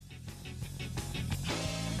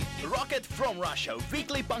Rocket from Russia,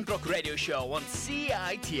 weekly punk rock radio show on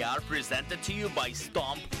CITR, presented to you by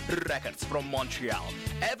Stomp Records from Montreal.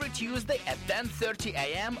 Every Tuesday at 10:30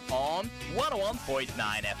 a.m. on 101.9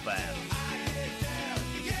 FM.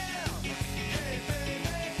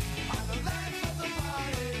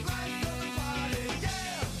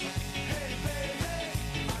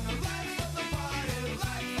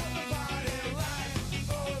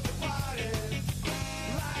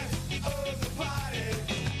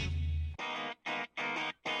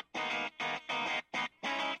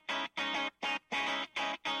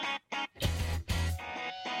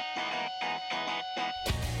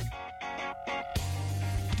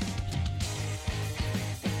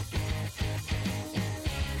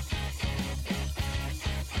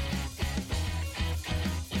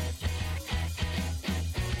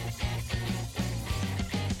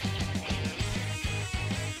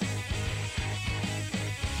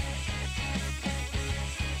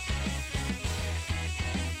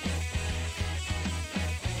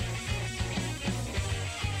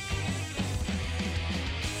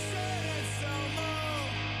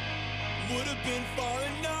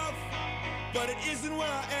 But it isn't where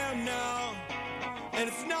I am now, and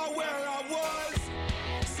it's not where I was.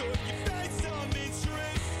 So if you face on me,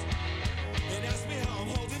 Tris, and ask me how I'm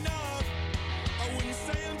holding up, I wouldn't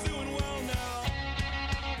say I'm doing well now,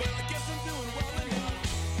 but I guess I'm doing well enough.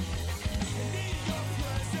 I need your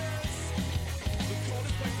presence. The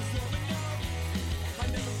coldest place is warm enough. I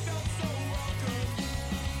never felt so welcome.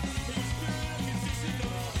 In the spirit of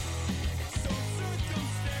conditional. So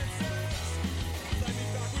circumstances let me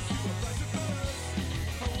back with you a pleasant.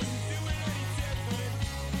 I wouldn't do it any different.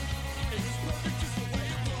 It was perfect just the way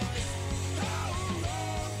it was. How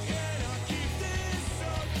long can I keep this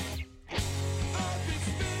up? I've been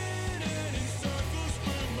spinning in circles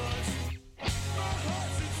for months. My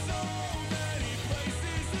heart's in so many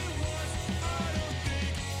places at once. I don't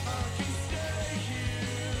think I can stay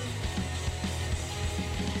here.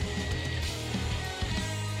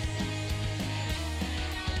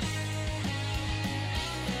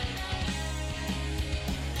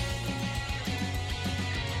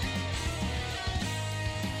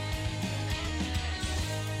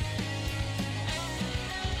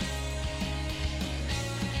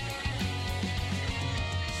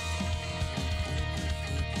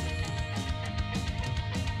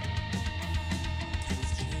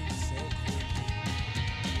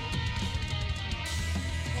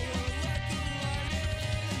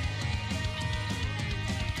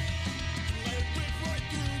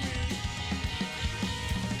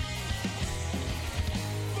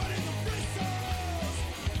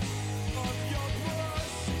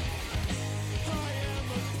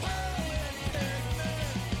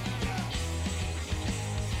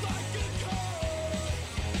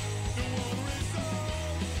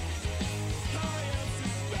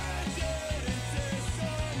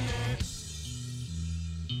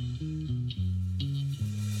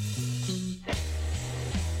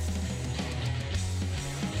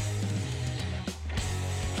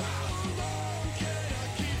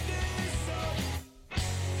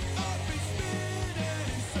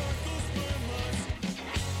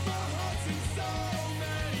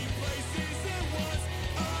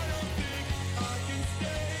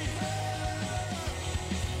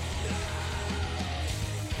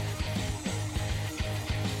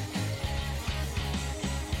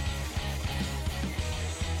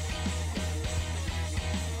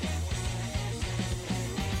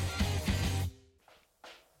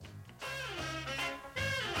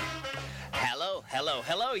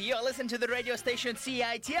 Hello, you're listening to the radio station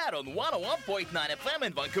CITR on 101.9 FM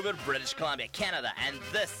in Vancouver, British Columbia, Canada, and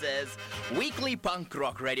this is weekly punk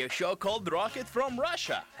rock radio show called Rocket from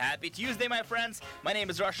Russia. Happy Tuesday, my friends. My name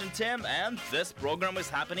is Russian Tim, and this program is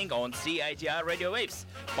happening on CITR radio waves.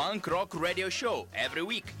 Punk rock radio show every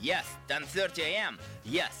week. Yes, 10:30 a.m.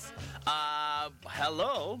 Yes.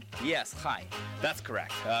 Hello? Yes, hi. That's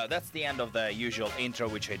correct. That's the end of the usual intro,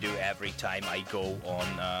 which I do every time I go on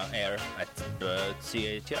air at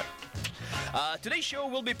CITR. Today's show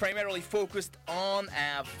will be primarily focused on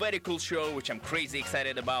a very cool show which I'm crazy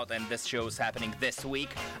excited about, and this show is happening this week,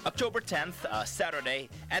 October 10th, Saturday,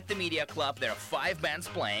 at the Media Club. There are 5 bands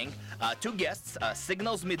playing, 2 guests,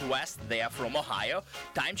 Signals Midwest, they are from Ohio,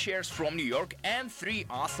 Timeshares from New York, and 3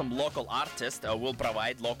 awesome local artists will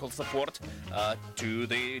provide local support to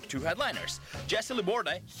the 2 headliners. Jesse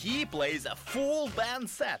Liborda, he plays a full band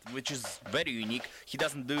set, which is very unique. He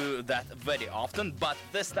doesn't do that very often, but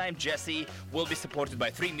this time Jesse MC will be supported by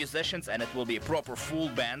 3 musicians, and it will be a proper full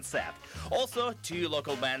band set. Also, 2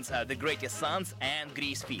 local bands, The Greatest Sons and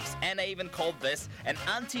Grease Feast. And I even called this an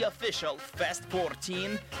anti-official Fest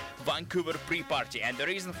 14 Vancouver pre-party. And the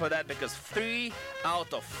reason for that, because 3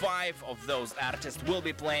 out of 5 of those artists will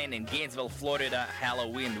be playing in Gainesville, Florida,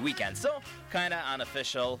 Halloween weekend. So, kinda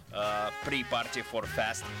unofficial pre-party for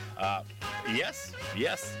Fest.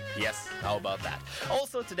 Yes, how about that?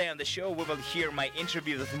 Also today on the show we will hear my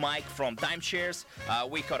interview with Mike from Timeshares.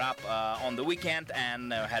 We caught up on the weekend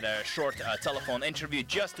and had a short telephone interview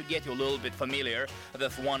just to get you a little bit familiar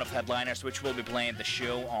with one of headliners which will be playing the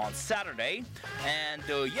show on Saturday. And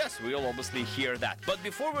yes, we'll obviously hear that. But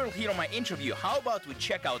before we'll hear my interview, how about we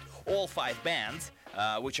check out all 5 bands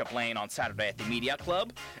which are playing on Saturday at the Media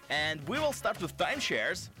Club. And we will start with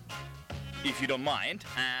Timeshares, if you don't mind,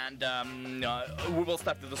 and we will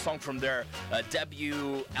start with a song from their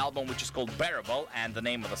debut album, which is called Bearable, and the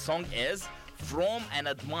name of the song is From an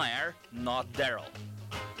Admire, Not Daryl.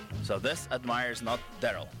 So this admires not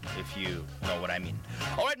Daryl, if you know what I mean.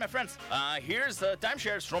 Alright, my friends, here's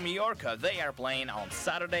Timeshares from New York. They are playing on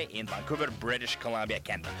Saturday in Vancouver, British Columbia,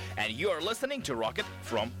 Canada. And you are listening to Rocket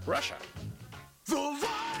from Russia. The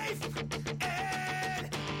life in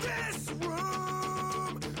this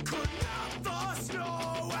room could melt the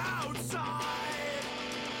snow outside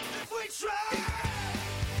if we tried.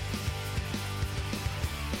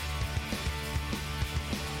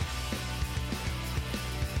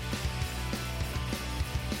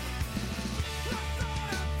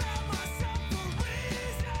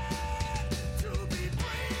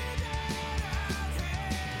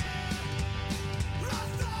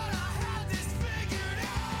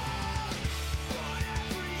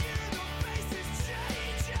 Face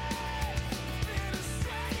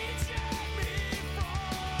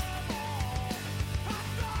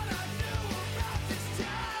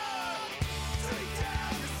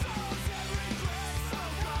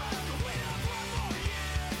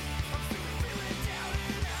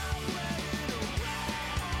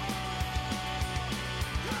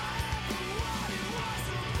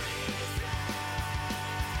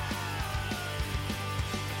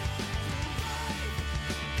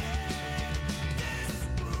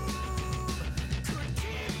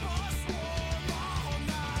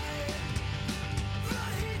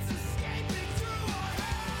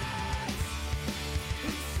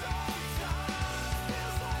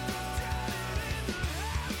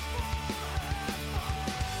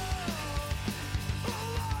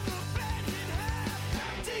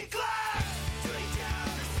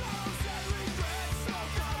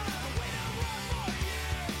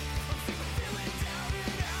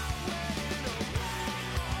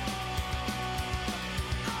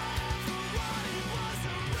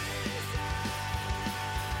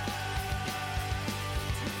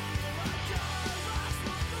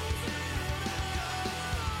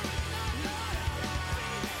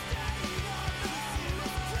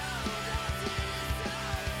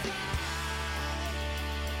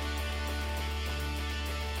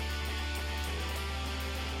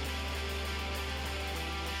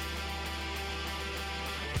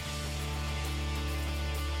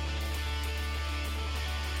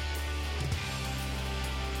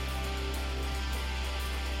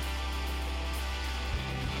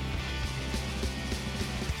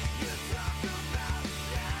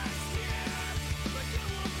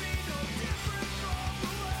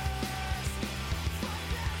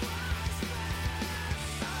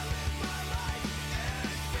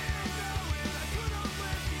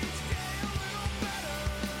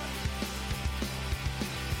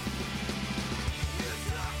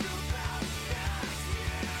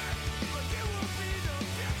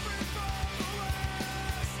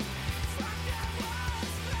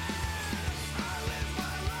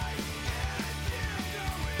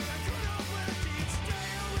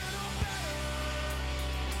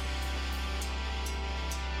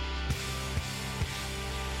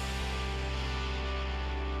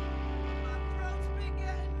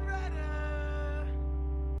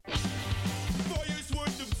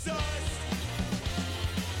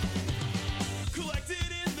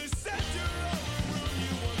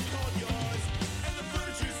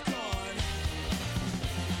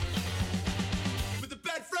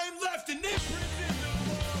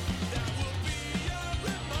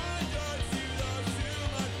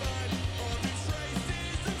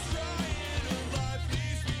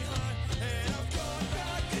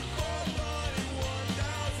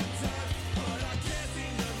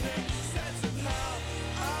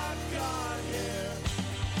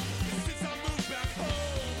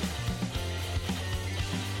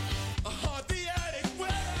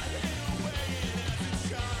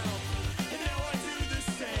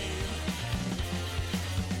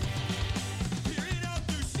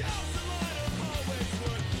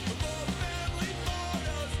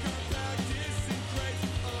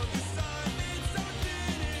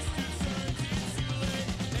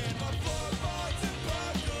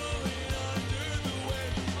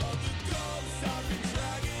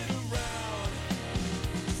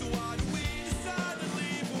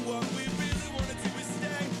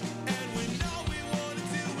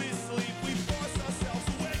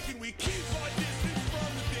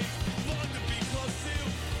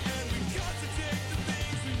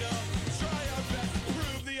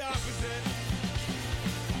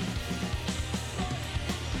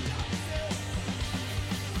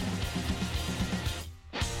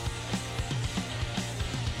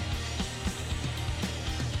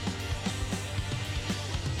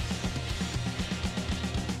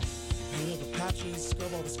patches,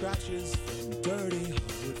 scrub all the scratches from the dirty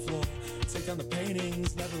hardwood floor. Take down the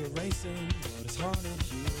paintings, never erasing what is haunted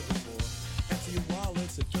here before. Empty your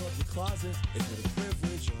wallets and fill up your closet. Is it a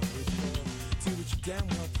privilege or a chore? Do what you damn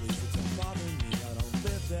well please, but don't bother me. I don't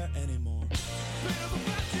live there anymore. Pick up the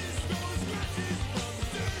patches, scrub all the scratches from the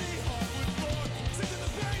dirty hardwood floor. Take down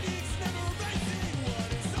the paintings, never erasing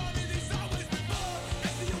what is haunted is always before.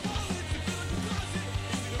 Empty your wallets and fill up your closet.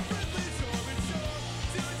 Is it a privilege or a chore?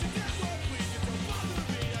 Do what you damn well please, but don't bother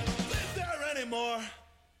me. I don't live there anymore.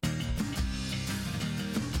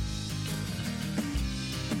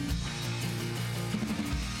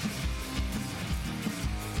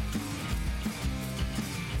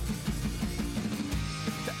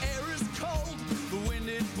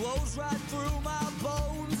 Blows right through my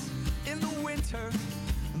bones in the winter.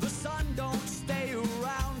 The sun don't stay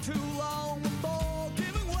around too long before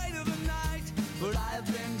giving way to the night. But I have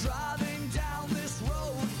been driving down this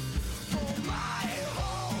road for my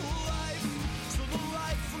whole life. So the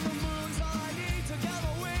light from the moon's all I need to get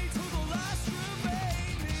away to the last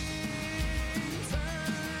remaining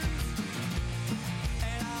turns.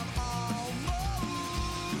 And I'm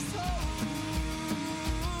almost home.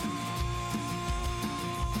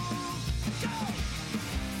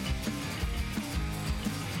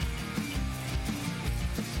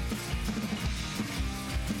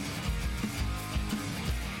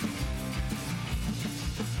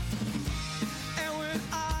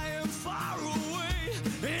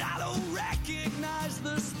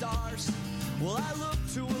 Well, I look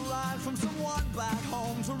to a line from someone back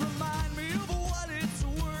home to remind me of what it's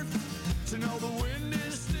worth to know the wind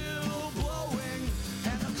is still blowing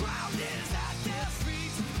and the ground is at their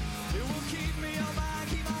feet. It will keep me on my,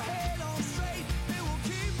 keep my head on straight. It will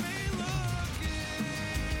keep me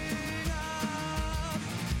looking up.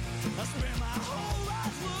 I spend my whole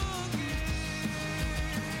life looking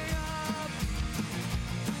up.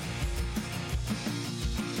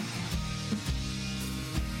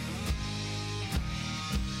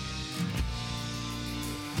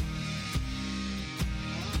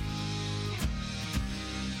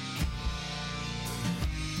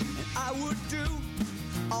 I would do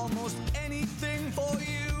almost anything for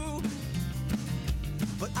you,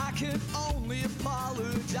 but I can only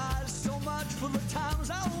apologize so much for the times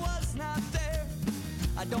I was not there.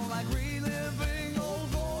 I don't like reliving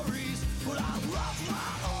old glories, but I love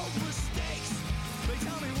my old mistakes. They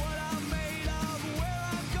tell me what I'm made of, where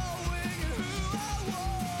I'm going, and who I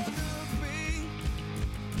want to be.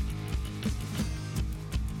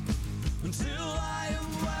 Until I am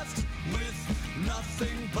left with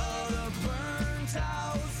nothing but a burnt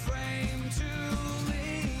out frame to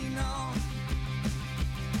lean on.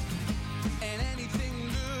 And anything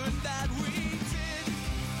good that we did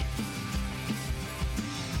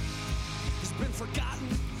has been forgotten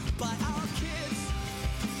by our kids.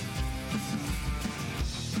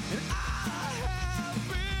 And I have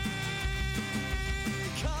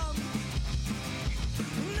become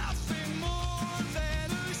nothing more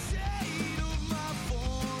than a shade of my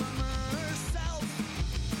former self.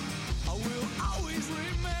 I will always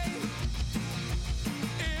remain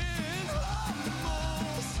in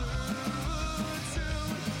humble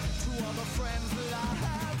servitude to all the friends that I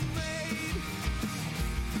have made.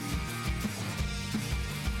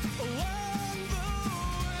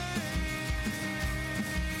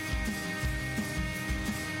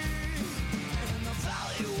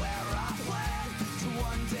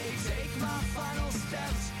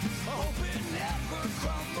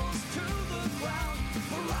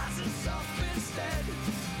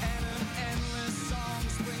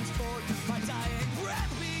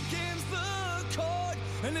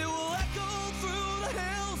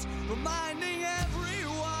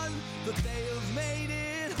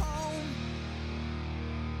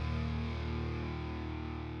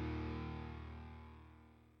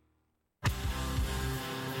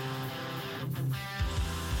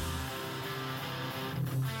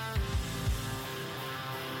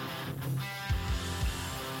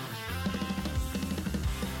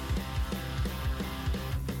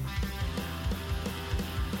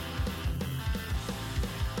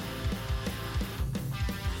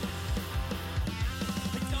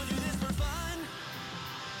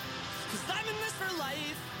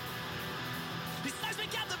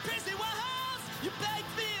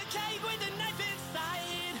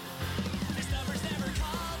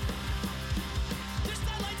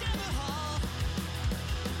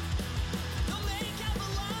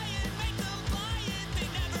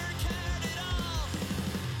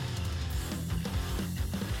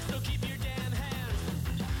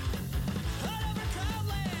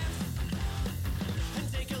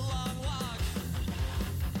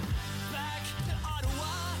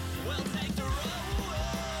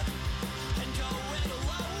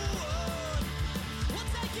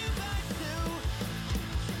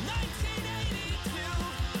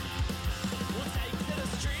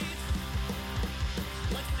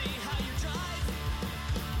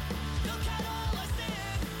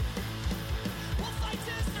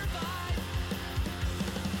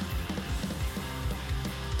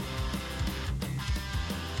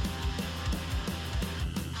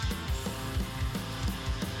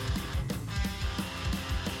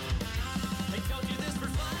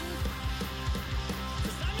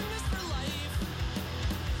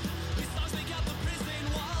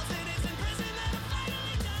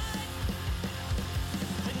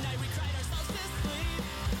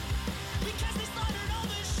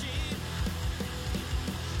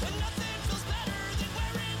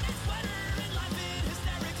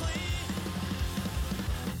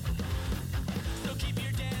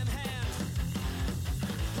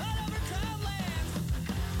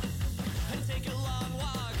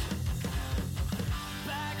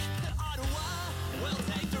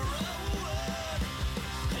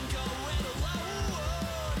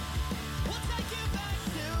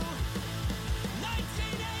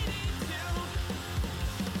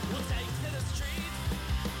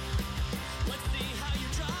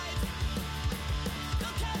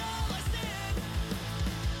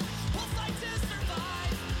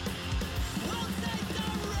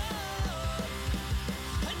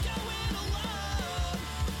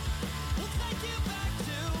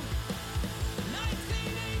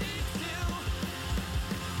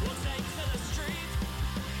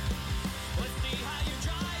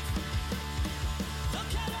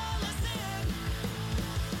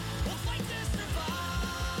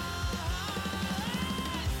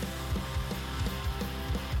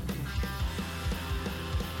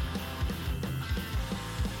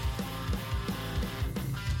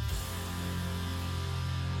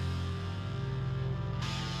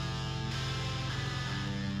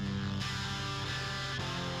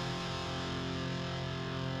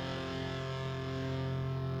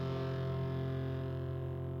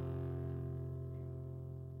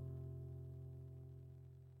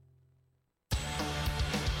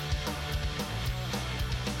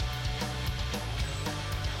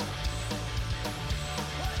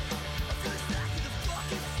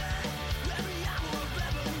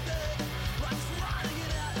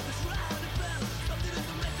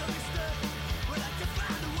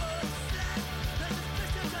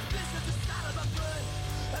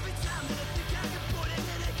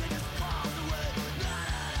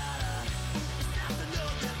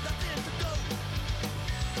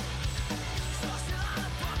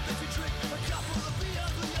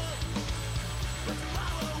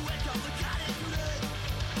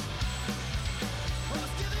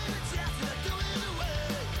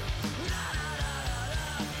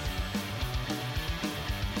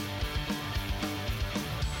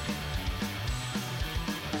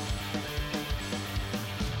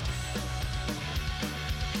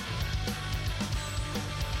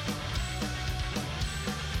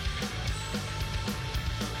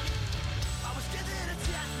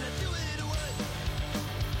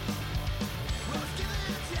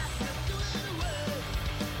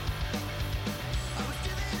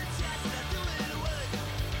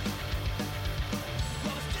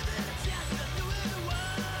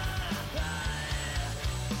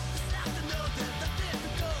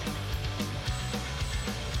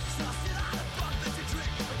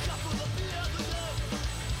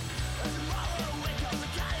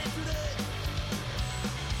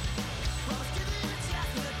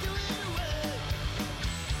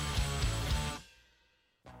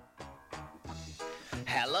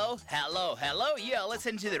 Hello. Yeah,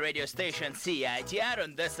 listen to the radio station CITR,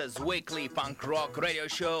 and this is weekly punk rock radio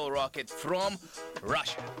show Rocket from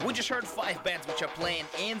Russia. We just heard 5 bands which are playing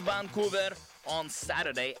in Vancouver on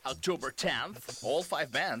Saturday, October 10th. All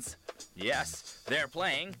 5 bands. Yes, they're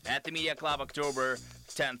playing at the Media Club October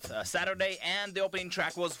 10th Saturday, and the opening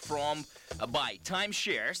track was by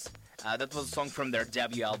Timeshares. That was a song from their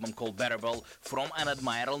debut album called Bearable, From an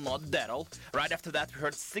Admiral, Not Daryl. Right after that, we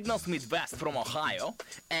heard Signals Midwest from Ohio,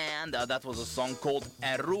 and that was a song called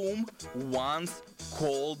A Room Once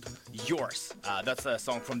Called Yours. That's a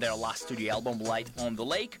song from their last studio album, Light on the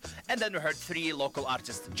Lake. And then we heard 3 local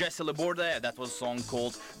artists. Jesse Laborde, that was a song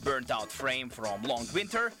called Burnt Out Frame from Long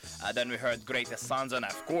Winter. Then we heard Greatest Sons, and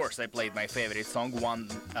of course I played my favorite song,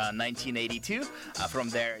 1982, from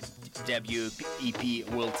their debut EP,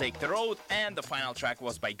 Will Take the Road. And the final track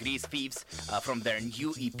was by Grease Thieves from their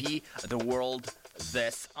new EP, The World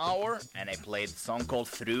This Hour, and I played a song called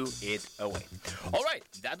Threw It Away. Alright,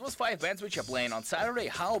 that was 5 bands which are playing on Saturday.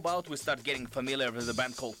 How about we start getting familiar with a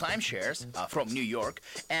band called Timeshares from New York,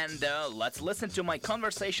 and let's listen to my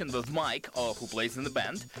conversation with Mike, who plays in the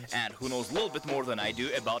band and who knows a little bit more than I do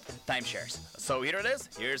about Timeshares. So here it is.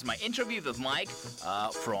 Here's my interview with Mike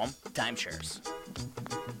from Timeshares.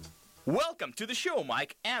 Welcome to the show,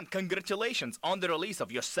 Mike, and congratulations on the release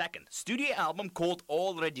of your second studio album called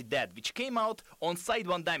Already Dead, which came out on Side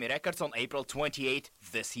One Dummy Records on April 28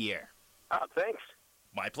 this year. Thanks.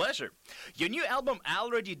 My pleasure. Your new album,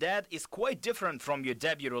 Already Dead, is quite different from your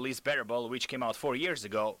debut release, Bearable, which came out 4 years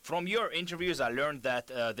ago. From your interviews, I learned that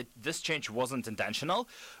this change wasn't intentional.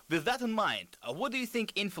 With that in mind, what do you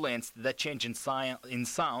think influenced that change in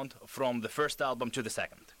sound from the first album to the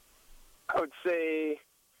second? I would say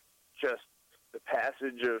just the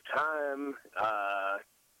passage of time. I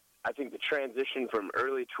think the transition from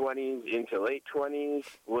early 20s into late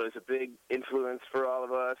 20s was a big influence for all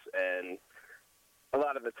of us, and a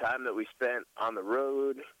lot of the time that we spent on the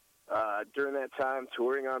road during that time,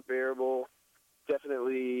 touring on Bearable,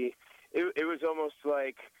 definitely, it was almost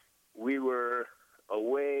like we were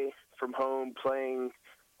away from home playing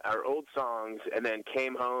our old songs and then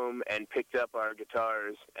came home and picked up our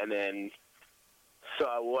guitars and then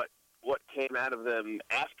saw what came out of them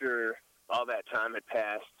after all that time had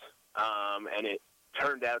passed, and it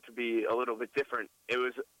turned out to be a little bit different. It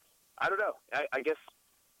was, I don't know, I guess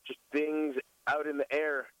just things out in the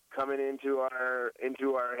air coming into our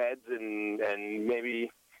heads and maybe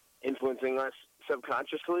influencing us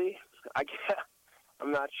subconsciously.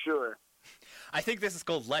 I'm not sure. I think this is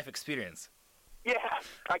called life experience. Yeah,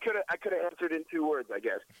 I could have answered in 2 words, I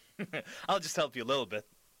guess. I'll just help you a little bit.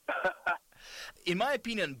 In my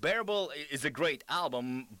opinion, Bearable is a great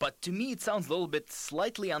album, but to me it sounds a little bit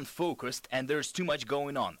slightly unfocused and there's too much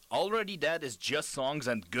going on. Already Dead is just songs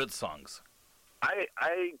and good songs. I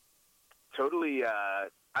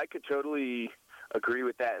could totally agree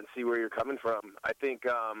with that and see where you're coming from. I think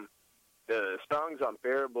the songs on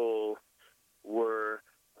Bearable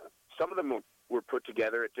some of them were put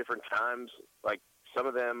together at different times. Like some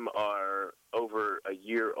of them are over a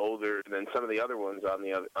year older than some of the other ones on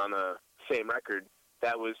the same record.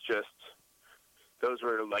 Those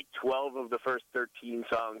were like 12 of the first 13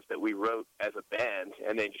 songs that we wrote as a band,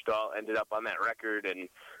 and they just all ended up on that record. And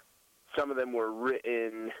some of them were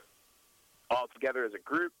written all together as a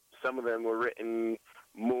group. Some of them were written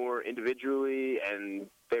more individually, and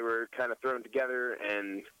they were kind of thrown together.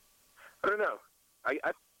 And I don't know.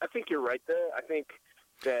 I think you're right there. I think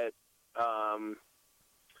that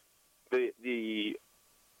the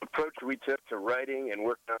approach we took to writing and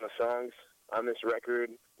working on the songs on this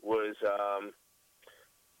record was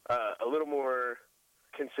a little more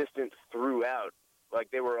consistent throughout. Like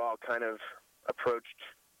they were all kind of approached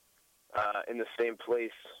in the same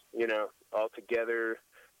place, all together,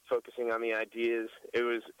 focusing on the ideas. It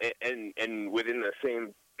was and within the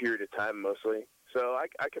same period of time mostly. So I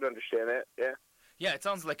could understand that. Yeah. Yeah, it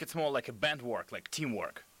sounds like it's more like a band work, like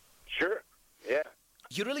teamwork. Sure. Yeah.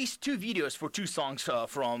 You released 2 videos for 2 songs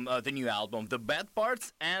from the new album, The Bad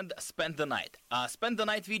Parts and Spend the Night. Spend the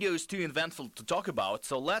Night video is too eventful to talk about,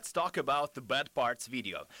 so let's talk about the Bad Parts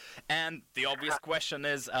video. And the obvious question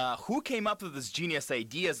is, who came up with these genius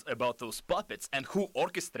ideas about those puppets and who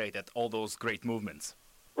orchestrated all those great movements?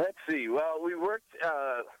 Let's see. Well, we worked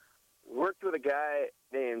with a guy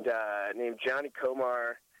named Johnny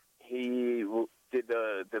Komar. He did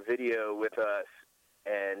the video with us,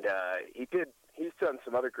 and he's done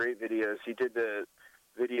some other great videos. He did the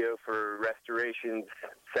video for Restoration's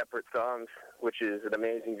Separate Songs, which is an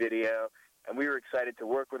amazing video, and we were excited to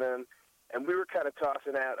work with him, and we were kind of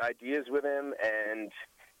tossing out ideas with him, and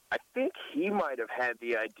I think he might have had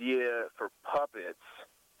the idea for puppets,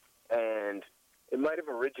 and it might have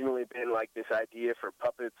originally been like this idea for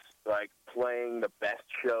puppets, like playing the best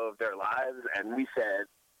show of their lives, and we said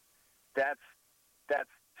that's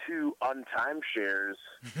too un-Timeshares.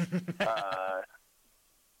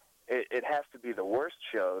 It has to be the worst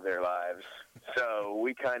show of their lives. So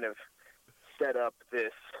we kind of set up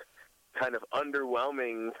this kind of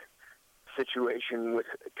underwhelming situation with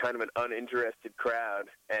kind of an uninterested crowd,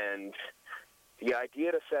 and the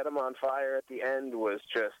idea to set them on fire at the end was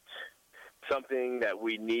just something that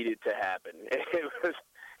we needed to happen. It was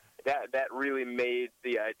that really made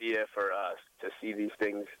the idea for us to see these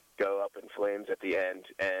things go up in flames at the end,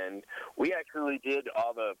 and we actually did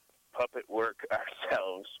all the puppet work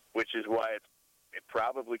ourselves, which is why it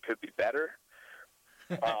probably could be better.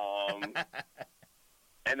 And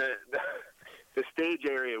the stage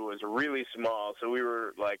area was really small, so we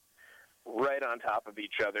were like right on top of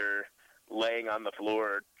each other, laying on the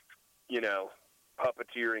floor,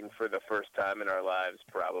 puppeteering for the first time in our lives,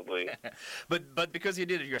 probably. But because you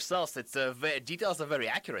did it yourselves, it's details are very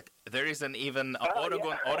accurate. There isn't even an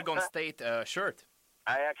Oregon State shirt.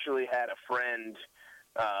 I actually had a friend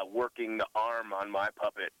working the arm on my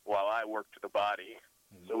puppet while I worked the body.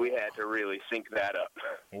 So we had to really sync that up.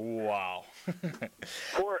 Wow.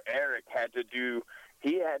 Poor Eric had to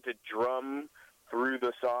drum through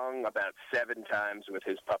the song about 7 times with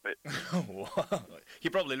his puppet. Wow. He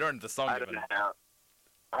probably learned the song. I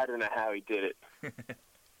don't know how he did it.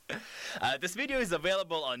 This video is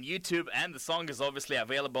available on YouTube, and the song is obviously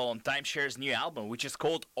available on Timeshares' new album, which is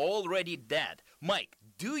called Already Dead. Mike,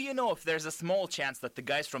 do you know if there's a small chance that the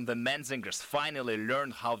guys from the Menzingers finally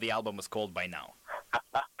learned how the album is called by now?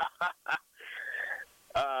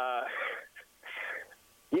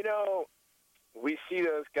 We see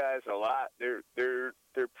those guys a lot. They're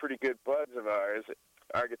pretty good buds of ours.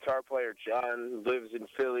 Our guitar player John lives in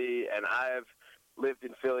Philly, and I've lived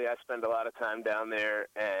in Philly. I spend a lot of time down there,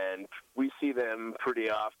 and we see them pretty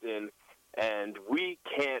often. And we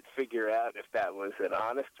can't figure out if that was an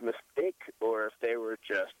honest mistake or if they were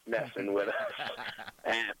just messing with us.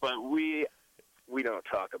 But we don't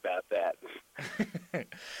talk about that.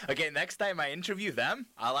 Okay, next time I interview them,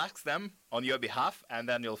 I'll ask them on your behalf, and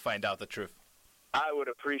then you'll find out the truth. I would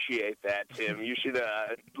appreciate that, Tim. You should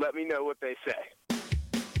let me know what they say.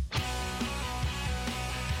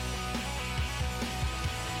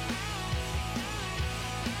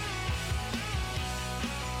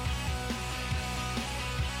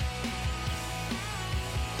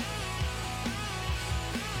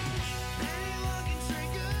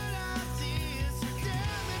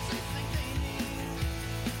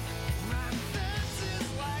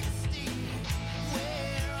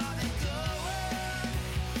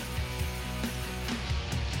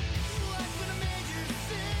 What's gonna make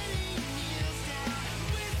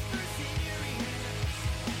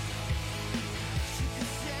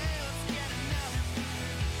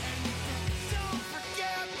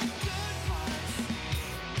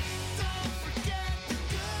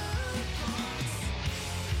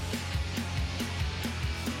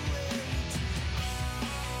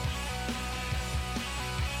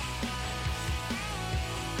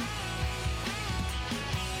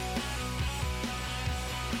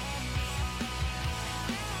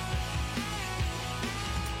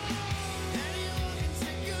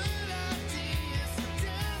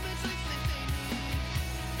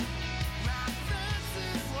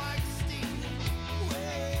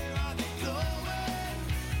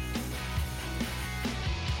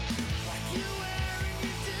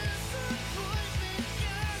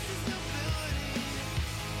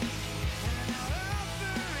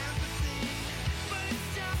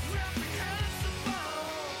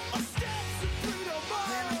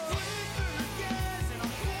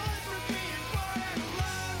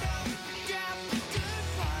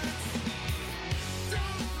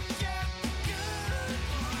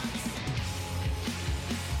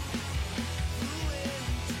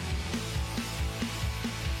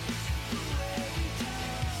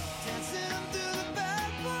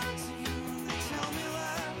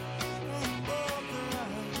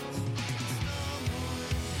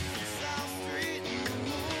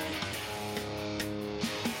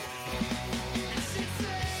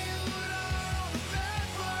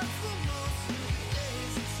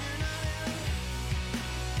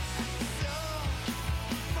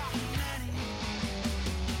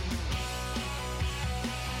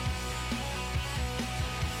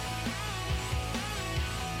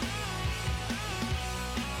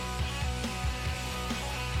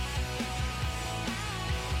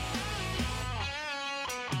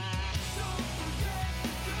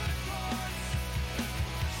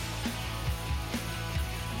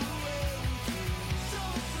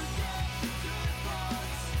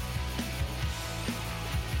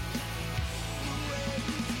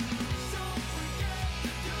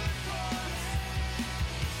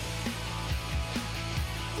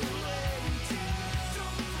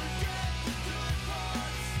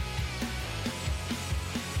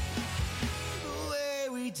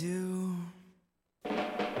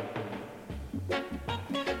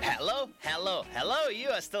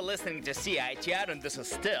are still listening to CITR, and this is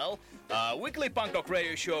still a weekly punk rock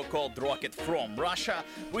radio show called Rocket from Russia.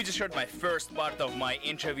 We just heard my first part of my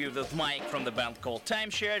interview with Mike from the band called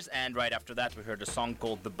Timeshares, and right after that we heard a song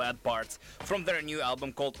called The Bad Parts from their new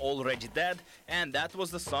album called Already Dead, and that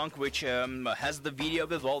was the song which has the video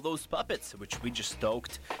with all those puppets, which we just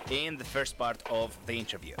stoked in the first part of the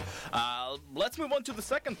interview. Let's move on to the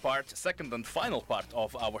second and final part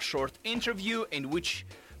of our short interview, in which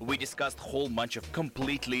we discussed a whole bunch of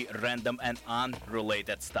completely random and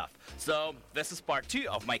unrelated stuff. So, this is part 2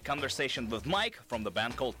 of my conversation with Mike from the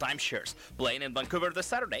band called Timeshares, playing in Vancouver this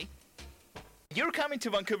Saturday. You're coming to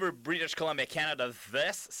Vancouver, British Columbia, Canada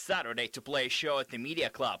this Saturday to play a show at the Media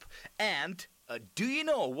Club. And do you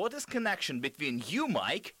know what is connection between you,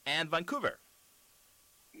 Mike, and Vancouver?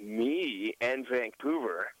 Me and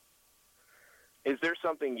Vancouver? Is there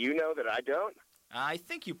something you know that I don't? I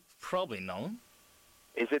think you probably know.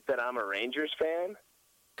 Is it that I'm a Rangers fan?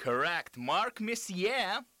 Correct. Mark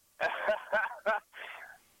Messier.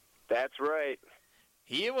 That's right.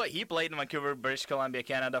 He played in Vancouver, British Columbia,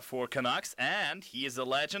 Canada for Canucks, and he is a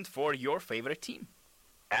legend for your favorite team.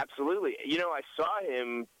 Absolutely. You know, I saw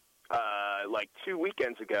him like 2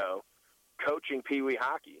 weekends ago coaching Pee Wee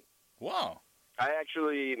hockey. Wow.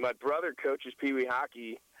 My brother coaches Pee Wee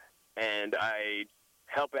hockey, and I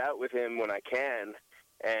help out with him when I can.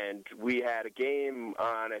 And we had a game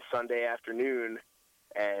on a Sunday afternoon,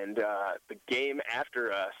 and the game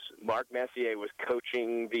after us, Mark Messier was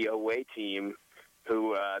coaching the away team,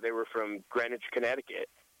 who they were from Greenwich, Connecticut.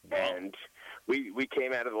 Wow. And we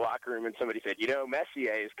came out of the locker room, and somebody said,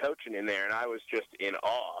 Messier is coaching in there, and I was just in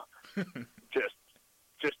awe.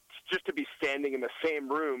 just to be standing in the same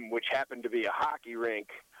room, which happened to be a hockey rink,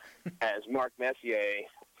 as Mark Messier,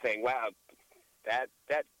 saying, wow, that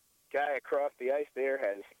guy across the ice there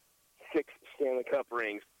has 6 Stanley Cup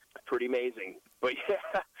rings. Pretty amazing. But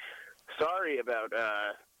yeah, sorry about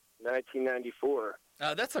 1994.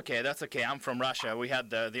 That's okay. I'm from Russia. We had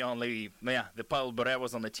the Pavel Bure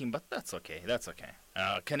was on the team, but that's okay.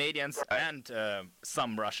 Canadians and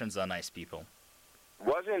some Russians are nice people.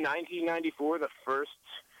 Wasn't 1994 the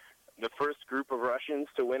first group of Russians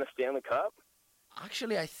to win a Stanley Cup?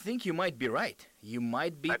 Actually, I think you might be right. You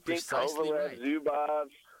might be precisely right. I think Kovalev, Zubov,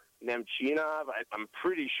 Nemchinov, I'm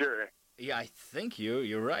pretty sure. Yeah, I think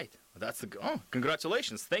you're right.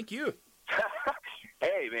 Congratulations. Thank you.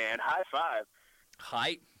 Hey, man, high five.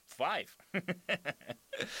 High five.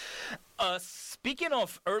 Speaking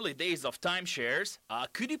of early days of Timeshares,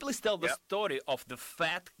 could you please tell the story of the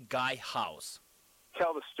Fat Guy House?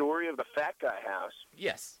 Tell the story of the Fat Guy House?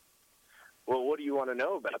 Yes. Well, what do you want to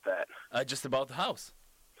know about that? Just about the house.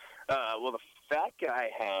 Well, the Fat Guy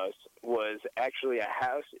House was actually a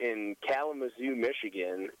house in Kalamazoo,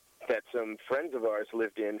 Michigan, that some friends of ours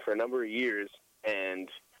lived in for a number of years. And,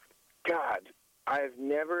 God, I've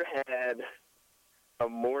never had a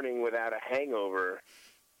morning without a hangover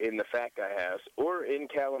in the Fat Guy House or in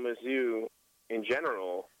Kalamazoo in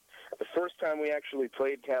general. The first time we actually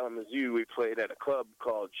played Kalamazoo, we played at a club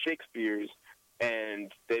called Shakespeare's,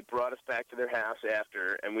 and they brought us back to their house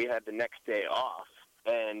after, and we had the next day off.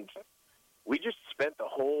 And we just spent the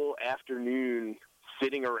whole afternoon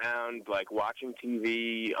sitting around, like, watching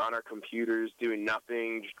TV on our computers, doing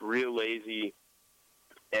nothing, just real lazy.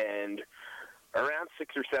 And around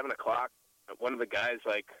 6 or 7 o'clock, one of the guys,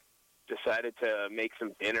 like, decided to make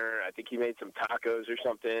some dinner. I think he made some tacos or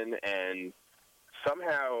something, and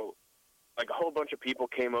somehow, like, a whole bunch of people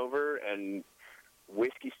came over, and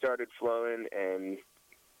whiskey started flowing, and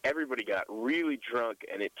everybody got really drunk,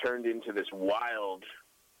 and it turned into this wild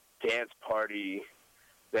dance party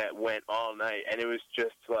that went all night, and it was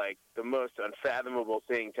just like the most unfathomable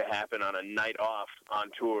thing to happen on a night off on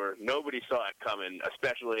tour. Nobody saw it coming,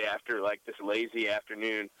 especially after like this lazy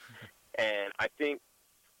afternoon. And I think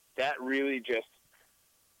that really just,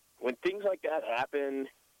 when things like that happen,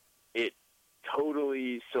 it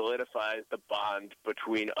totally solidifies the bond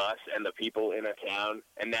between us and the people in a town,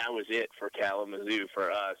 and that was it for Kalamazoo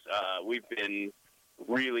for us. We've been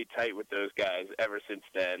really tight with those guys ever since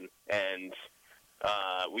then, and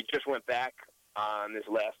we just went back on this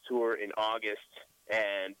last tour in August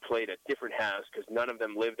and played a different house because none of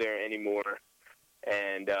them live there anymore.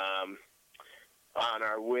 And on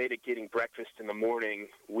our way to getting breakfast in the morning,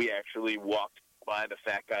 we actually walked by the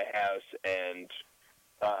Fat Guy House and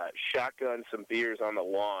shotgunned some beers on the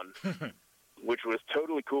lawn, which was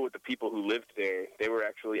totally cool with the people who lived there. They were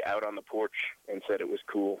actually out on the porch and said it was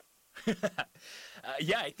cool.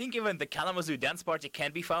 Yeah, I think even the Kalamazoo dance party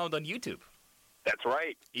can be found on YouTube. That's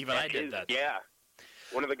right. Even I did that. Yeah.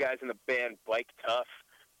 One of the guys in the band, Bike Tough,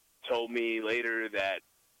 told me later that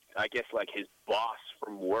I guess like his boss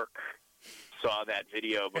from work saw that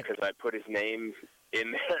video because I put his name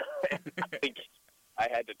in there. I think I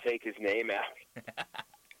had to take his name out.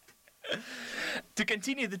 To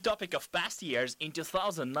continue the topic of past years, in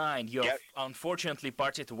 2009, you unfortunately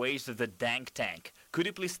parted ways with the Dank Tank. Could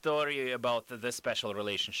you please story about this special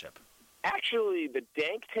relationship? Actually, the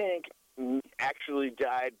Dank Tank actually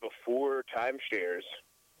died before Timeshares.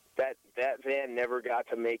 That van never got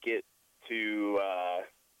to make it to a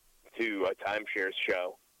Timeshares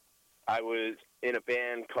show. I was in a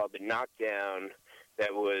band called The Knockdown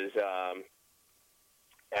that was,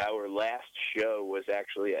 our last show was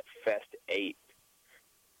actually at Fest 8.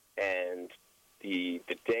 And the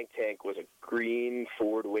Dank Tank was a green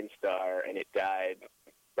Ford Windstar, and it died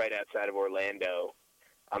right outside of Orlando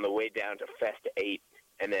on the way down to Fest 8.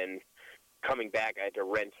 And then coming back, I had to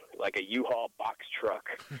rent like a U-Haul box truck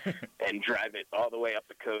and drive it all the way up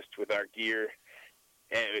the coast with our gear.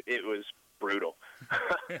 And it was brutal.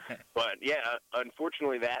 But yeah,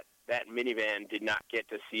 unfortunately that minivan did not get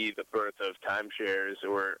to see the birth of Timeshares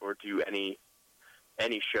or do any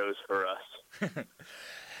shows for us.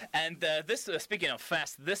 And this, speaking of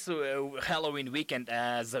Fest, this Halloween weekend,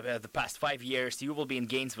 as the past 5 years, you will be in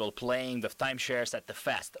Gainesville playing the Timeshares at the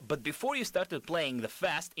Fest. But before you started playing the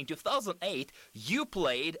Fest, in 2008, you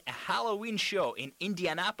played a Halloween show in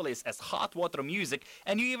Indianapolis as Hot Water Music,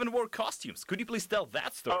 and you even wore costumes. Could you please tell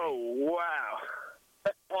that story? Oh,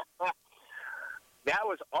 wow. That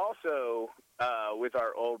was also with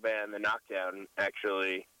our old band, The Knockdown,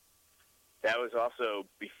 actually. That was also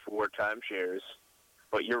before Timeshares.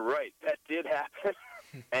 But you're right, that did happen.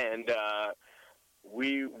 And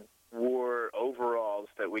we wore overalls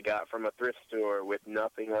that we got from a thrift store with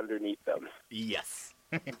nothing underneath them. Yes.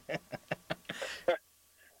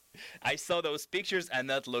 I saw those pictures, and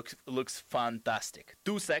that looks fantastic.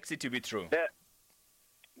 Too sexy to be true.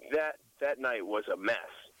 That night was a mess.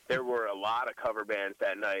 There were a lot of cover bands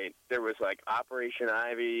that night. There was like Operation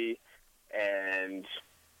Ivy and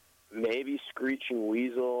maybe Screeching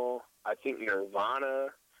Weasel, I think Nirvana,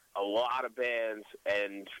 a lot of bands.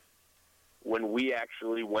 And when we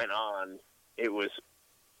actually went on, it was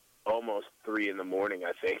almost 3 in the morning,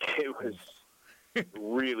 I think. It was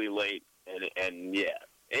really late. And yeah,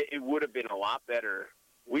 it would have been a lot better.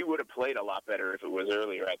 We would have played a lot better if it was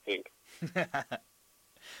earlier, I think.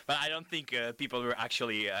 But I don't think people were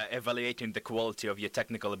actually evaluating the quality of your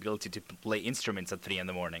technical ability to play instruments at 3 in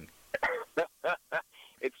the morning.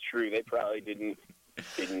 It's true. They probably didn't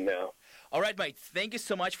know. All right, mate. Thank you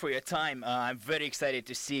so much for your time. I'm very excited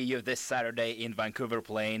to see you this Saturday in Vancouver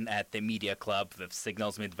playing at the Media Club with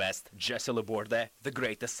Signals Midwest, Jesse Laborde, The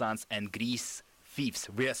Greatest Sons, and Grease Thieves.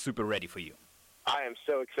 We are super ready for you. I am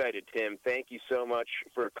so excited, Tim. Thank you so much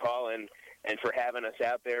for calling and for having us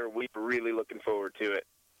out there. We're really looking forward to it.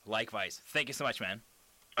 Likewise. Thank you so much, man.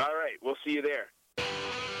 All right. We'll see you there.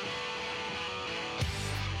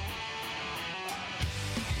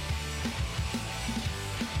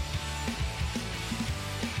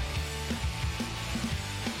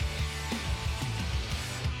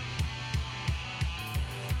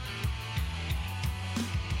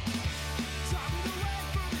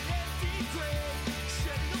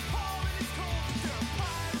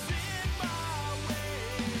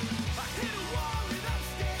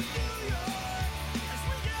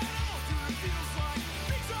 Feels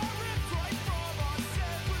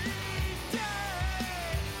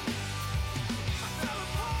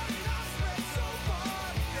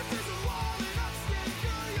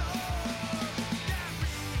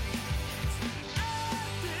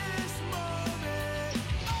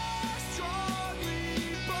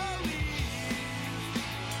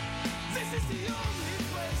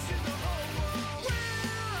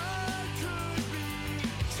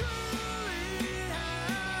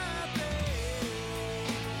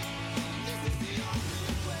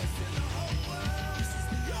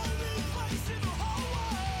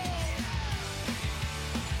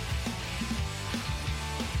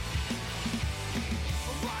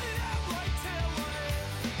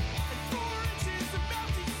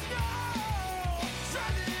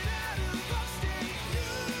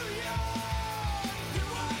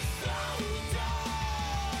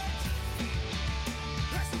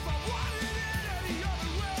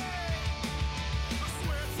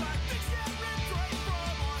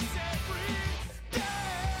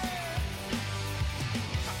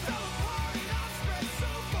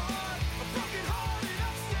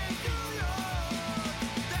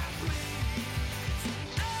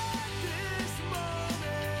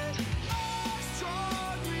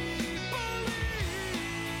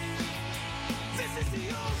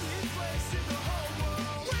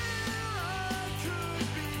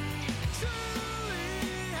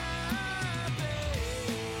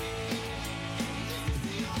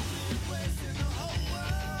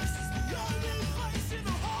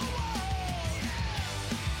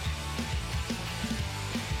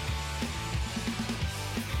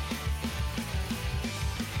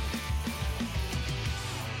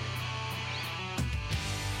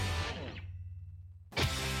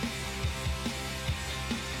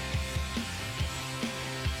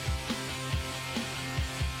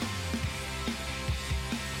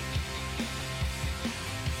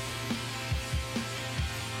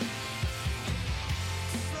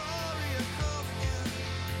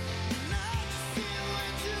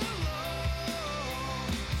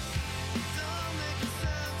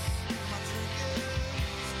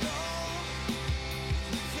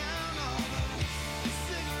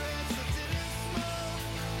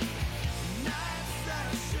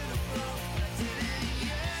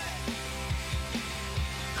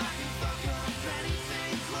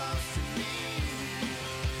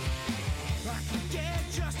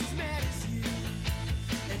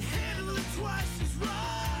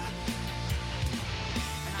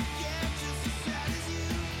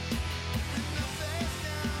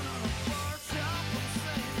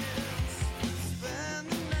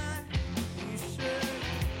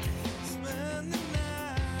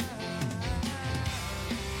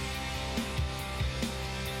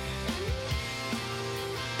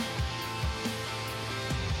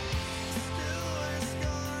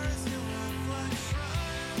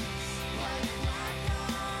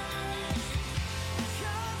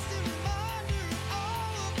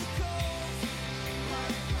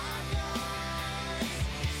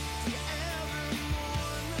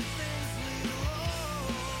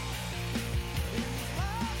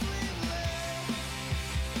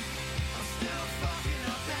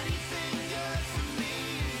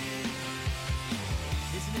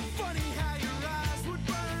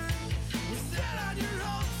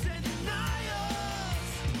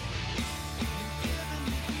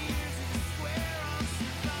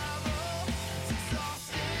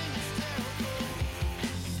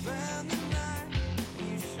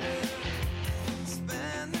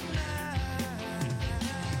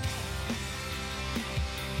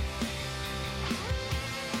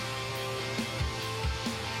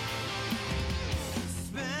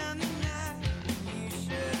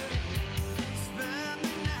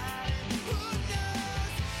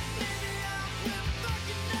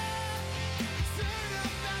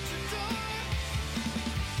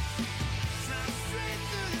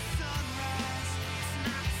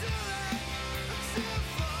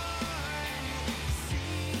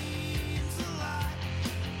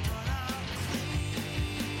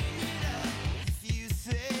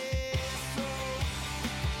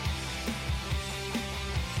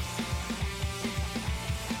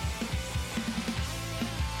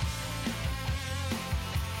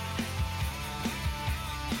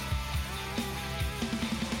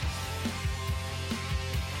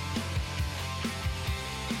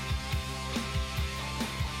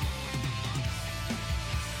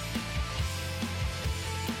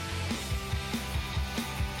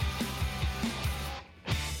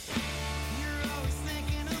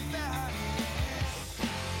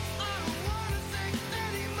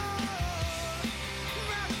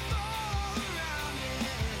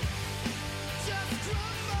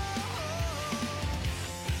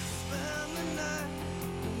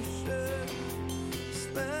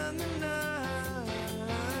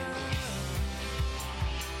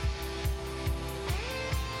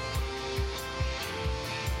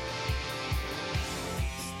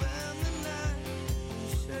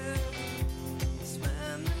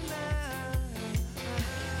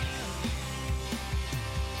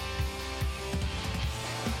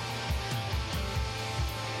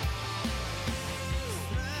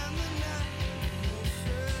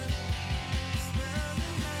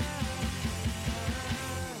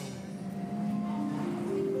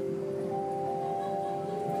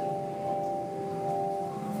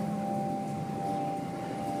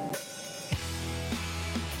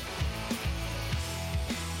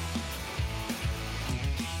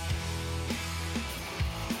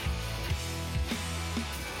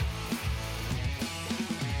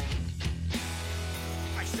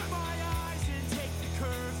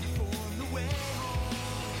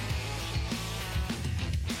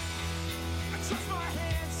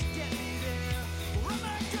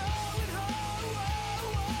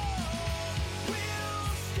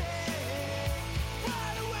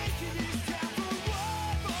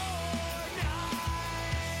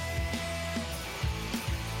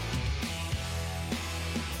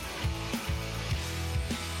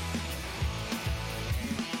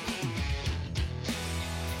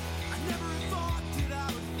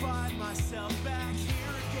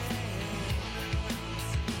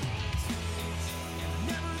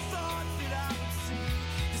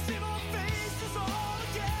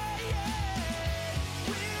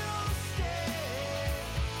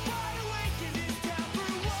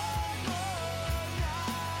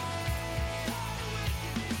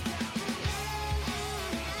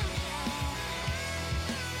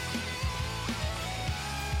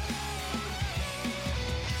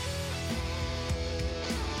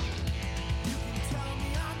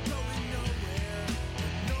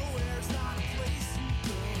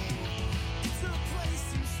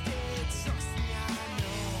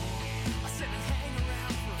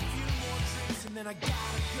I gotta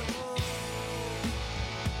go.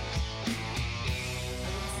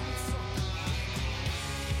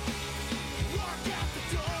 Walk out the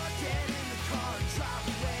door, get in the car, and drive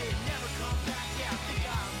away, and never come back. Yeah, I think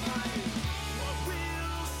I might. But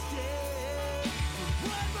we'll stay for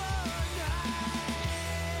one more night.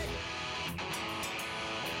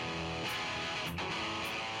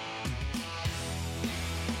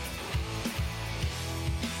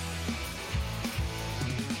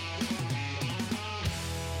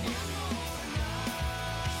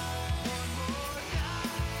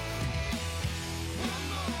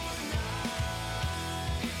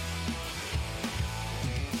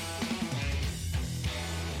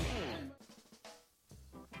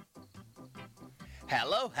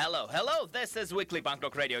 Hello, hello, hello. This is weekly punk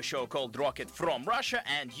rock radio show called Rocket from Russia,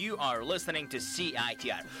 and you are listening to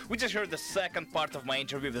CITR. We just heard the second part of my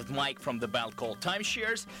interview with Mike from the band called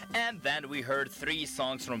Timeshares, and then we heard 3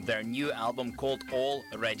 songs from their new album called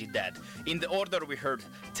Already Dead. In the order, we heard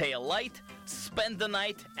Tail Light, Spend the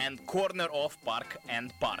Night, and Corner of Park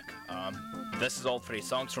and Park. This is all 3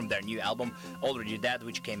 songs from their new album Already Dead,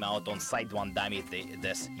 which came out on Side 1 Dummy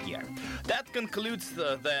this year. That concludes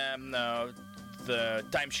the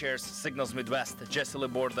Timeshares Signals Midwest, Jesse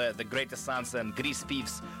Libor, the Greatest Sons, and Grease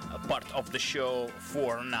Peeves part of the show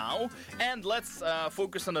for now. And let's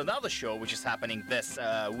focus on another show which is happening this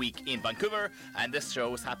week in Vancouver. And this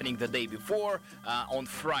show is happening the day before, on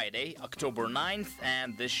Friday, October 9th.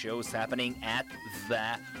 And this show is happening at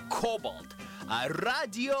the Cobalt.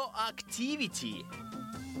 Radioactivity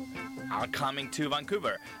are coming to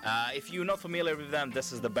Vancouver. If you're not familiar with them,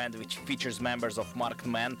 this is the band which features members of Marked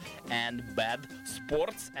Man and Bad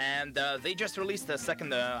Sports, and they just released a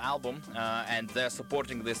second album, and they're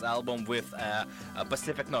supporting this album with a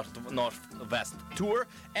Pacific Northwest tour,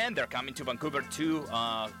 and they're coming to Vancouver to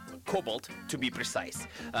Cobalt, to be precise.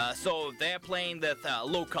 So they're playing with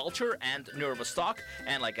Low Culture and Nervous Talk,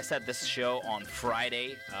 and like I said, this show on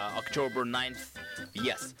Friday, October 9th.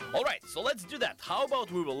 Yes. Alright, so let's do that. How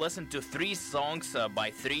about we will listen to 3 songs by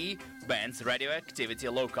 3 bands, Radioactivity,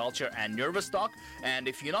 Low Culture, and Nervous Talk. And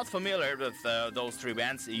if you're not familiar with those 3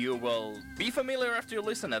 bands, you will be familiar after you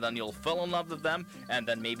listen, and then you'll fall in love with them, and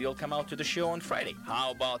then maybe you'll come out to the show on Friday. How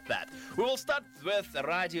about that? We will start with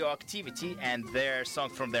Radioactivity and their song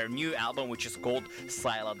from their new album, which is called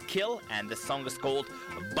Silent Kill, and the song is called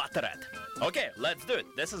Butterhead. Okay, let's do it.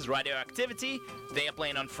 This is Radioactivity. They are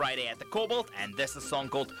playing on Friday at the Cobalt, and this is a song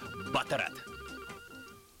called Butterhead.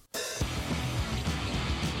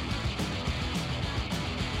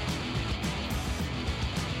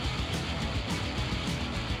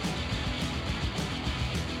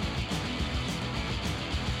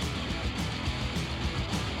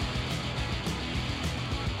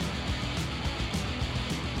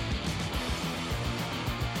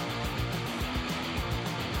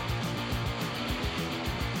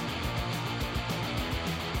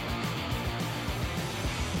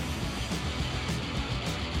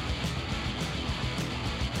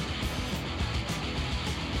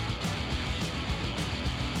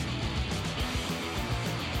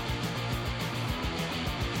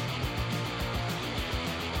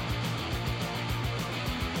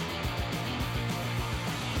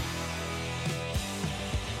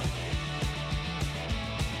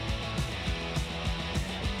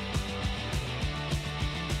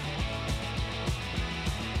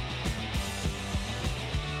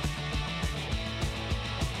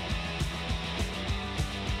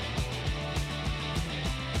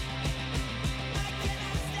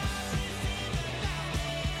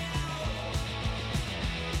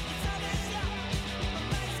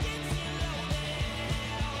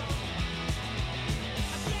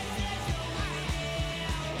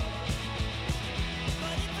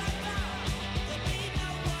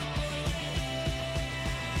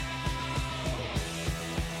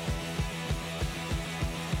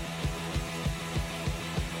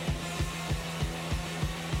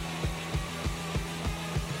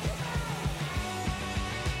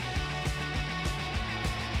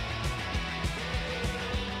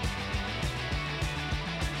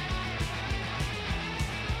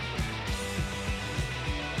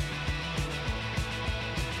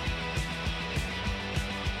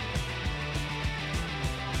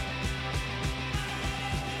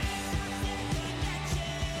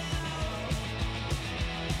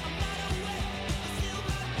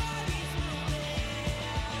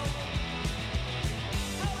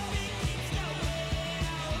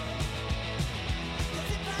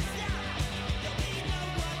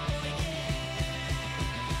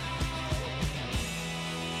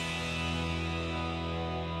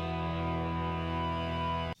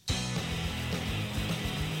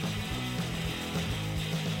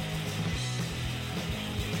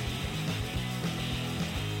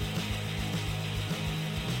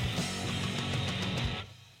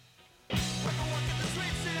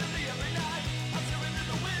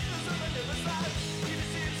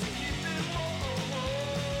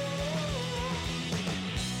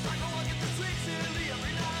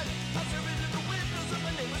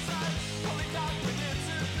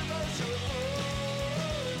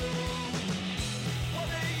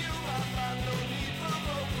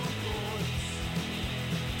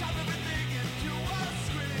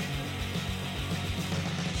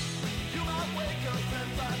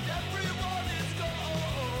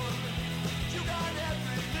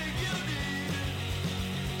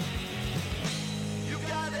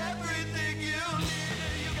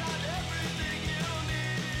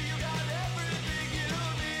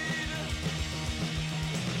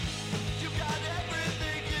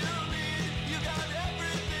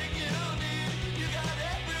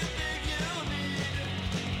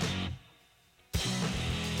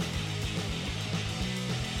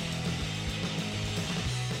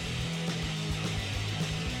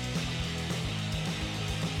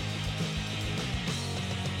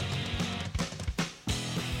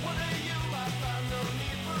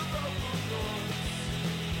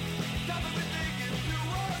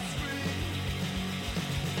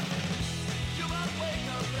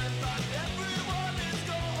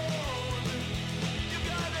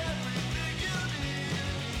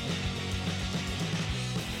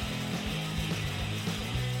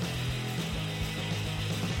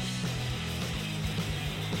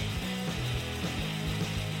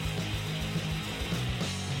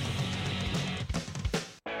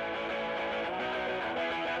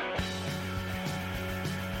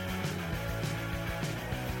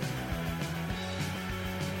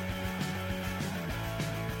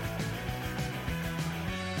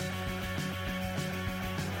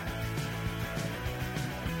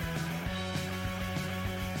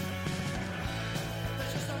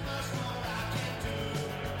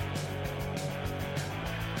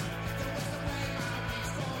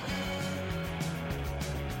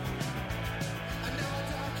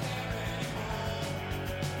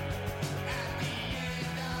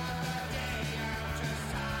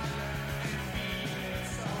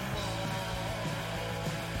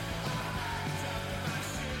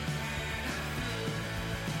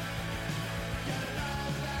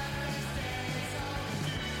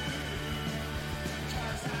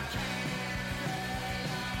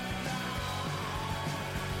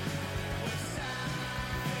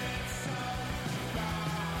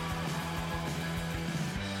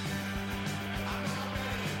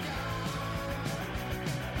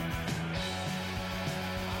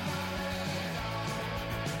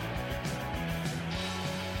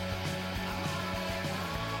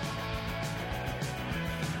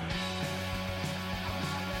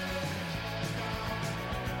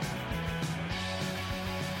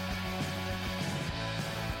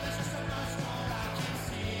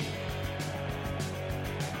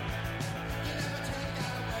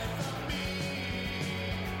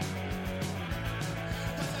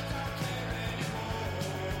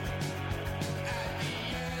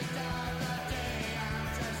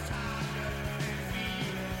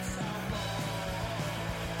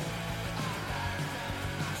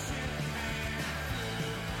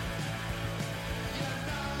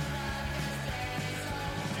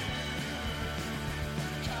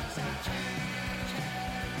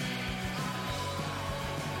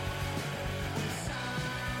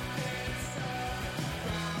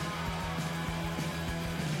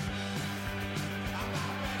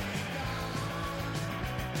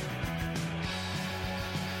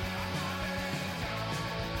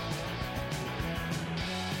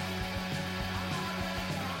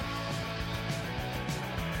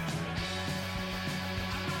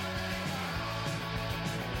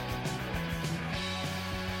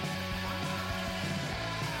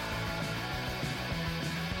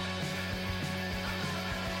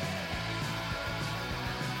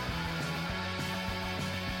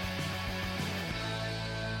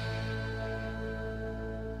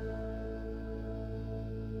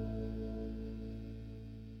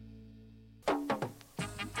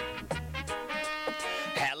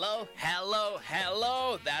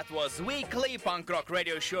 was weekly punk rock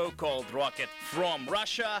radio show called Rocket from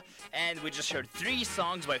Russia, and we just heard 3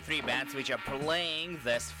 songs by 3 bands which are playing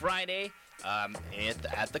this Friday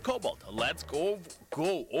at the Cobalt. Let's go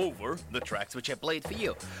over the tracks which I played for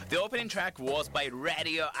you. The opening track was by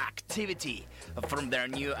Radioactivity from their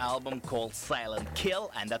new album called Silent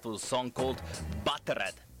Kill, and that was a song called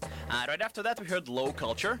Buttered. Right after that we heard Low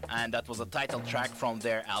Culture, and that was a title track from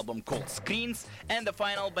their album called Screens. And the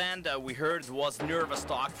final band we heard was Nervous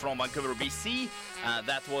Talk from Vancouver, BC.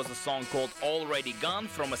 That was a song called Already Gone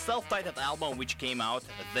from a self-titled album which came out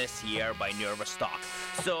this year by Nervous Talk.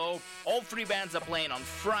 So all 3 bands are playing on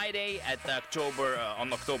Friday at October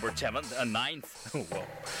 9th. Whoa.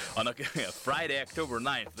 On Friday, October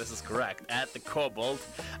 9th, this is correct, at the Cobalt.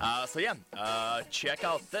 Check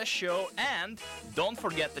out this show, and don't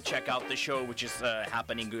forget to check out the show which is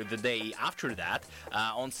happening the day after that.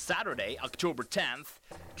 On Saturday, October 10th,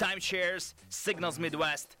 Timeshares, Signals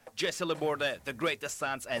Midwest, Jesse Laborde, The Greatest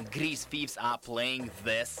Sons, and Grease Thieves are playing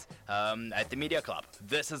this at the Media Club.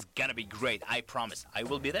 This is gonna be great, I promise. I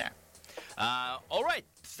will be there. Alright,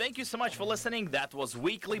 thank you so much for listening. That was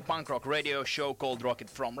weekly punk rock radio show called Rocket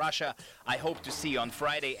from Russia. I hope to see you on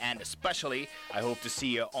Friday, and especially I hope to see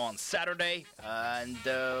you on Saturday.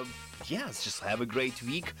 Just have a great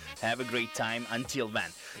week, have a great time until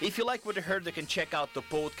then. If you like what you heard, you can check out the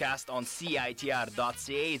podcast on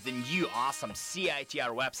CITR.ca, the new awesome CITR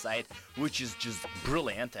website, which is just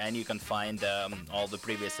brilliant, and you can find all the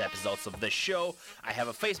previous episodes of the show. I have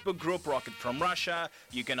a Facebook group, Rocket from Russia.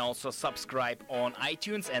 You can also subscribe on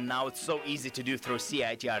iTunes, and now it's so easy to do through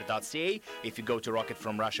CITR.ca. If you go to Rocket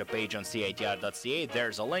from Russia page on CITR.ca,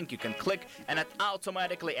 there's a link you can click, and it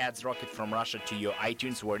automatically adds Rocket from Russia to your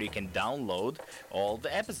iTunes, where you can download all the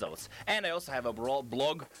episodes. And I also have a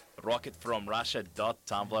blog,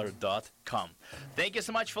 rocketfromrussia.tumblr.com. Thank you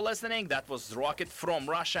so much for listening. That was Rocket from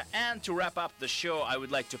Russia. And to wrap up the show, I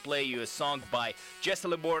would like to play you a song by Jesse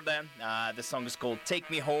Laborde. The song is called Take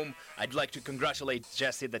Me Home. I'd like to congratulate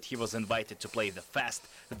Jesse that he was invited to play the fest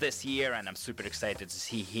this year, and I'm super excited to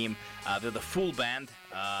see him with the full band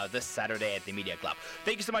this Saturday at the Media Club.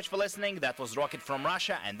 Thank you so much for listening. That was Rocket from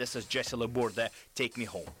Russia, and this is Jesse Laborde. Take Me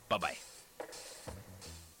Home. Bye-bye.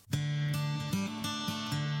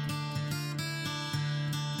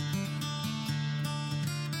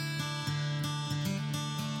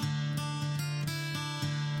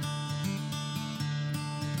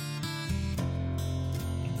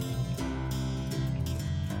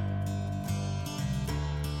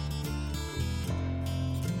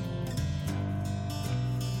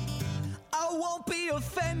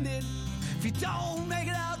 Offended if you don't make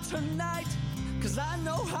it out tonight, 'cause I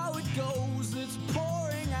know how it goes. It's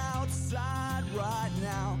pouring outside right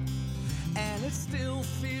now, and it still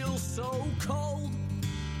feels so cold.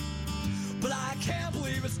 But I can't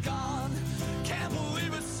believe it's gone, can't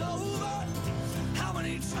believe it's over. How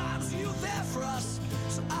many times are you there for us?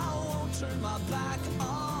 So I won't turn my back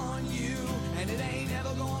on you, and it ain't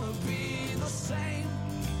ever gonna be the same.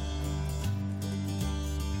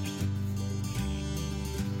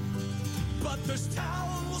 But this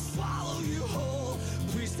town will swallow you whole.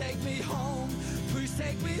 Please take me home, please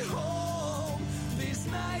take me home. These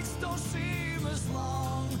nights don't seem as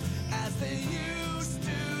long as they used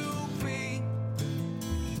to be.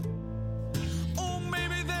 Or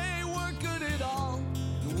maybe they weren't good at all.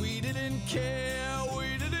 We didn't care,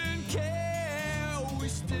 we didn't care. We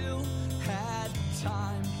still had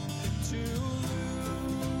time to lose.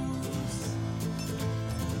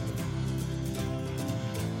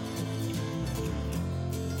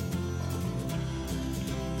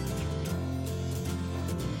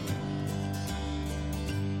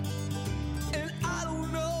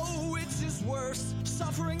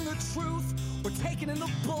 Suffering the truth or taking in the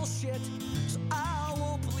bullshit. So I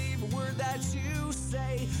won't believe a word that you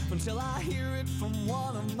say until I hear it from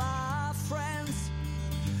one of my friends.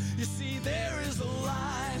 You see, there is a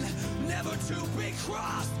line never to be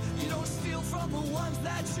crossed. You don't steal from the ones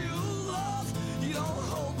that you love. You don't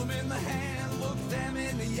hold them in the hand, look them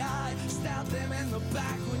in the eye, stab them in the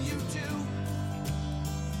back when you do.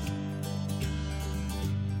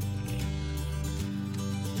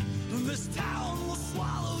 This town will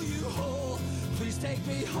swallow you whole. Please take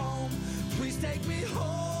me home, please take me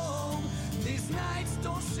home. These nights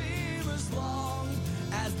don't seem as long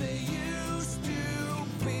as they used to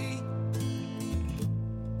be.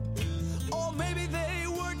 Or maybe they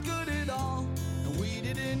weren't good at all, and we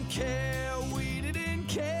didn't care, we didn't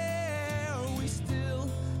care. We still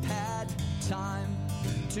had time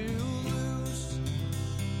to lose.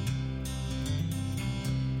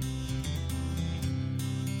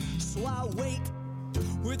 So I wait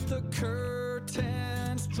with the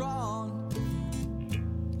curtains drawn.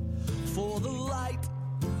 for the light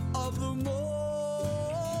of the morning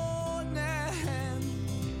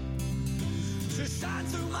to shine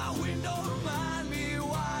through my window, remind me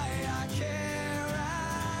why I care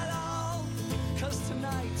at all. 'Cause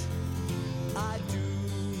tonight I do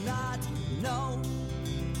not know.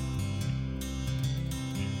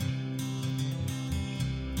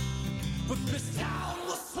 But this town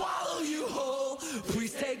will swallow you whole.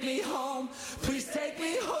 Please take me home, please take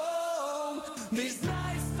me home. These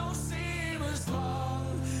nights don't seem as long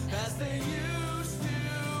as they used